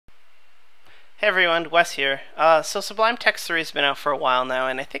Hey everyone, Wes here. So Sublime Text 3 has been out for a while now,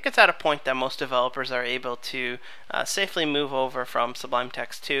 and I think it's at a point that most developers are able to safely move over from Sublime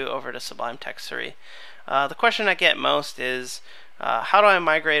Text 2 over to Sublime Text 3. The question I get most is, how do I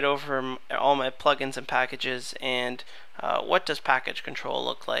migrate over all my plugins and packages, and what does package control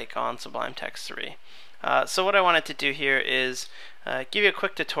look like on Sublime Text 3? So what I wanted to do here is give you a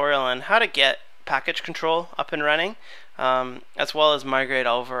quick tutorial on how to get package control up and running, as well as migrate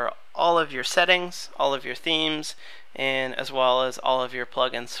over all of your settings, all of your themes, and as well as all of your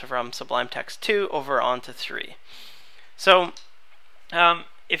plugins from Sublime Text 2 over onto 3. So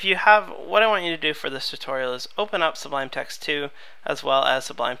if you have, what I want you to do for this tutorial is open up Sublime Text 2 as well as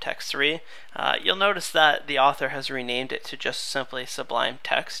Sublime Text 3. You'll notice that the author has renamed it to just simply Sublime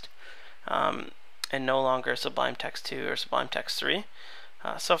Text, and no longer Sublime Text 2 or Sublime Text 3.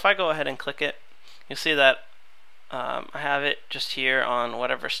 So if I go ahead and click it, you'll see that I have it just here on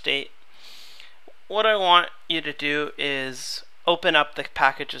whatever state. What I want you to do is open up the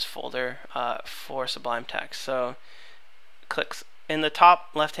packages folder for Sublime Text. So click in the top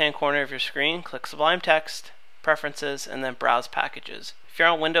left hand corner of your screen, click Sublime Text, Preferences, and then Browse Packages. If you're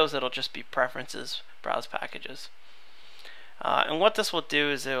on Windows, it'll just be Preferences, Browse Packages. And what this will do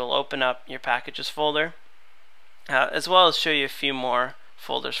is it will open up your packages folder, as well as show you a few more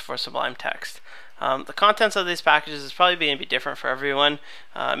folders for Sublime Text. The contents of these packages is probably going to be different for everyone.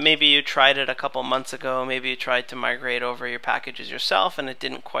 Maybe you tried it a couple months ago, maybe you tried to migrate over your packages yourself and it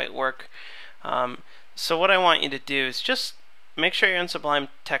didn't quite work. So what I want you to do is just make sure you're in Sublime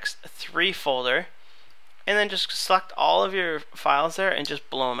Text 3 folder, and then just select all of your files there and just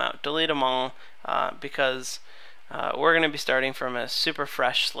blow them out. Delete them all, because we're going to be starting from a super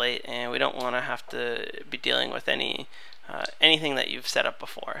fresh slate and we don't want to have to be dealing with anything that you've set up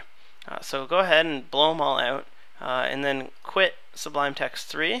before. So go ahead and blow them all out, and then quit Sublime Text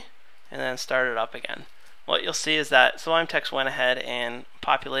 3 and then start it up again. What you'll see is that Sublime Text went ahead and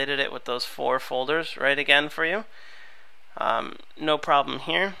populated it with those 4 folders right again for you. No problem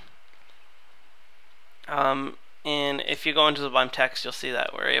here. And if you go into Sublime Text, you'll see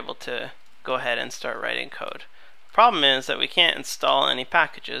that we're able to go ahead and start writing code. Problem is that we can't install any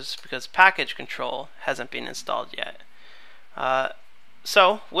packages because package control hasn't been installed yet.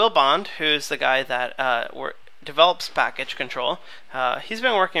 So Will Bond, who's the guy that develops package control, he's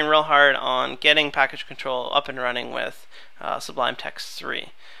been working real hard on getting package control up and running with Sublime Text 3.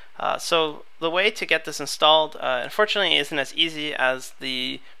 So the way to get this installed, unfortunately, isn't as easy as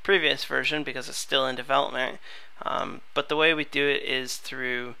the previous version because it's still in development. But the way we do it is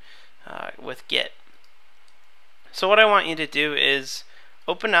through with Git. So what I want you to do is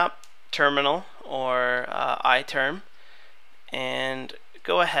open up Terminal or iTerm, and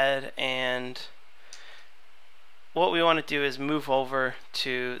go ahead, and what we want to do is move over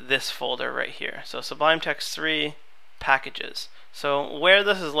to this folder right here. So Sublime Text 3 Packages. So where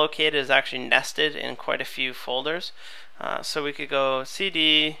this is located is actually nested in quite a few folders. So we could go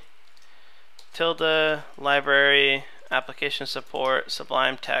CD tilde library application support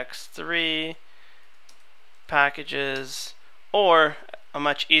Sublime Text 3 packages, or a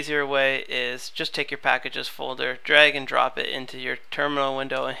much easier way is just take your packages folder, drag and drop it into your terminal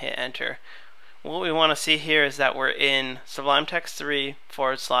window and hit enter. What we want to see here is that we're in Sublime Text 3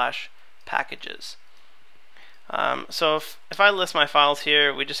 / packages. So if I list my files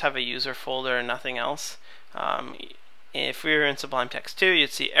here, we just have a user folder and nothing else. If we were in Sublime Text 2,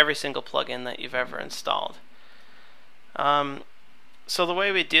 you'd see every single plugin that you've ever installed. So the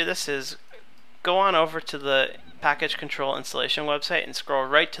way we do this is go on over to the package control installation website and scroll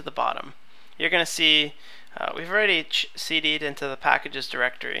right to the bottom. You're going to see we've already CD'd into the packages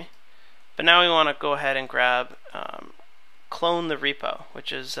directory, but now we want to go ahead and grab clone the repo,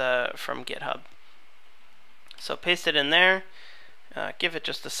 which is from GitHub. So paste it in there, give it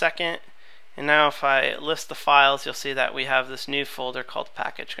just a second, and now if I list the files, you'll see that we have this new folder called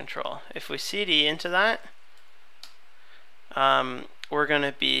package control. If we CD into that, we're going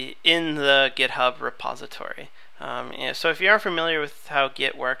to be in the GitHub repository. So if you aren't familiar with how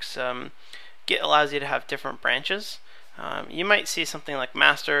Git works, Git allows you to have different branches. You might see something like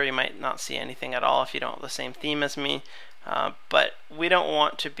master, you might not see anything at all if you don't have the same theme as me, but we don't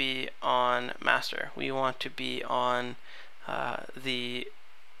want to be on master. We want to be on the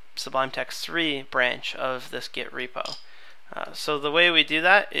Sublime Text 3 branch of this Git repo. So the way we do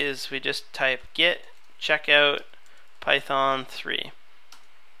that is we just type git checkout Python 3.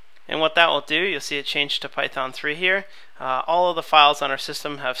 And what that will do, you'll see it changed to Python 3 here. All of the files on our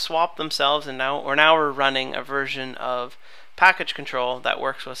system have swapped themselves, and now we're running a version of package control that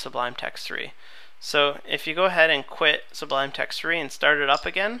works with Sublime Text 3. So if you go ahead and quit Sublime Text 3 and start it up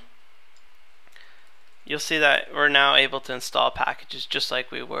again, you'll see that we're now able to install packages just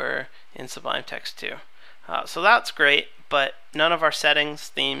like we were in Sublime Text 2. So that's great, but none of our settings,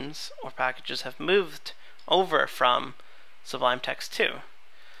 themes, or packages have moved over from Sublime Text 2.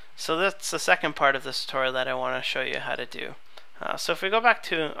 So that's the second part of this tutorial that I want to show you how to do. So if we go back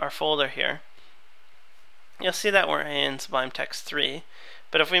to our folder here, you'll see that we're in Sublime Text 3,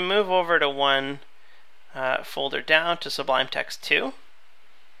 but if we move over to one folder down to Sublime Text 2,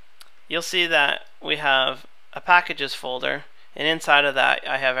 you'll see that we have a packages folder, and inside of that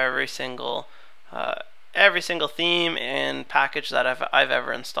I have every single theme and package that I've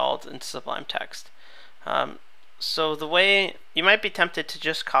ever installed into Sublime Text. So the way you might be tempted to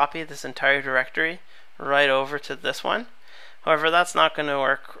just copy this entire directory right over to this one. However, that's not going to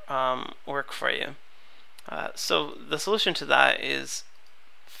work for you. So the solution to that is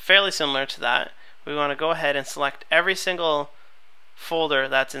fairly similar to that. We want to go ahead and select every single folder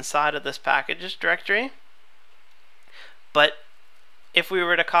that's inside of this packages directory. But if we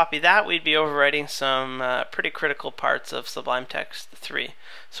were to copy that, we'd be overwriting some pretty critical parts of Sublime Text 3.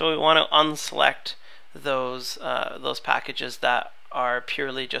 So we want to unselect those packages that are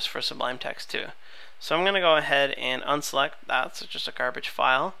purely just for Sublime Text 2. So I'm going to go ahead and unselect that. So just a garbage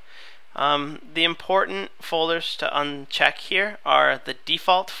file. The important folders to uncheck here are the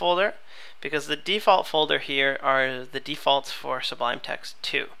default folder, because the default folder here are the defaults for Sublime Text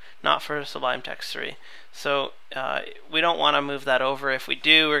 2, not for Sublime Text 3. So we don't want to move that over. If we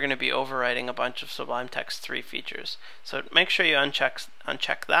do, we're going to be overwriting a bunch of Sublime Text 3 features. So make sure you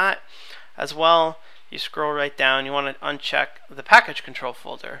uncheck that. As well, you scroll right down, you want to uncheck the package control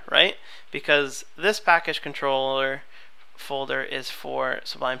folder, right? Because this package controller folder is for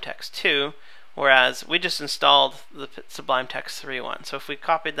Sublime Text 2, whereas we just installed the Sublime Text 3 one. So if we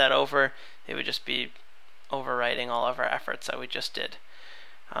copied that over, it would just be overwriting all of our efforts that we just did.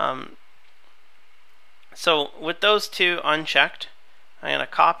 So with those two unchecked, I'm going to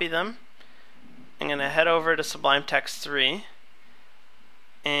copy them. I'm going to head over to Sublime Text 3,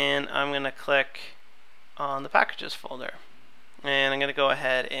 and I'm going to click on the packages folder, and I'm going to go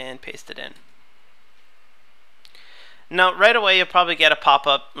ahead and paste it in. Now right away you'll probably get a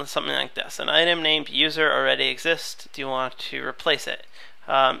pop-up with something like this: an item named user already exists, do you want to replace it?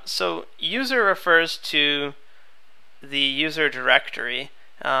 So user refers to the user directory,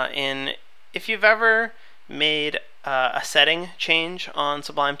 and if you've ever made a setting change on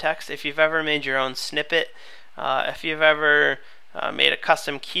Sublime Text, if you've ever made your own snippet, if you've ever made a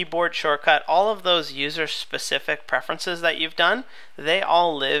custom keyboard shortcut, all of those user-specific preferences that you've done, they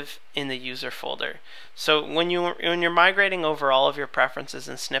all live in the user folder. So when you're migrating over all of your preferences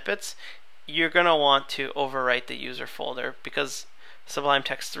and snippets, you're going to want to overwrite the user folder, because Sublime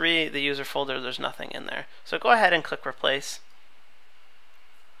Text 3, the user folder, there's nothing in there. So go ahead and click Replace.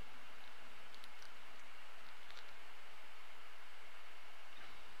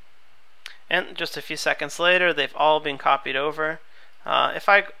 And just a few seconds later, they've all been copied over. If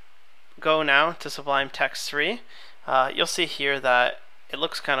I go now to Sublime Text 3, you'll see here that it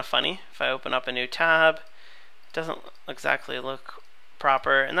looks kind of funny. If I open up a new tab, it doesn't exactly look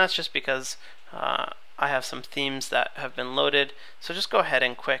proper, and that's just because I have some themes that have been loaded. So just go ahead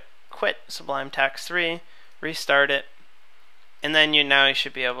and quit Sublime Text 3, restart it, and then now you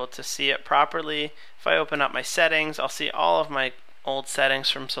should be able to see it properly. If I open up my settings, I'll see all of my old settings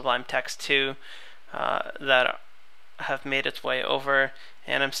from Sublime Text 2 that have made its way over,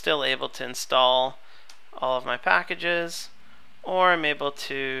 and I'm still able to install all of my packages, or I'm able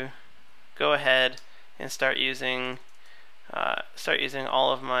to go ahead and start using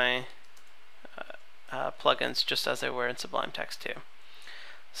all of my plugins just as they were in Sublime Text 2.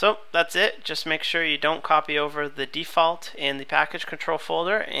 So that's it. Just make sure you don't copy over the default in the package control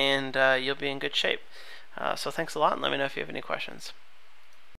folder, and you'll be in good shape. So thanks a lot, and let me know if you have any questions.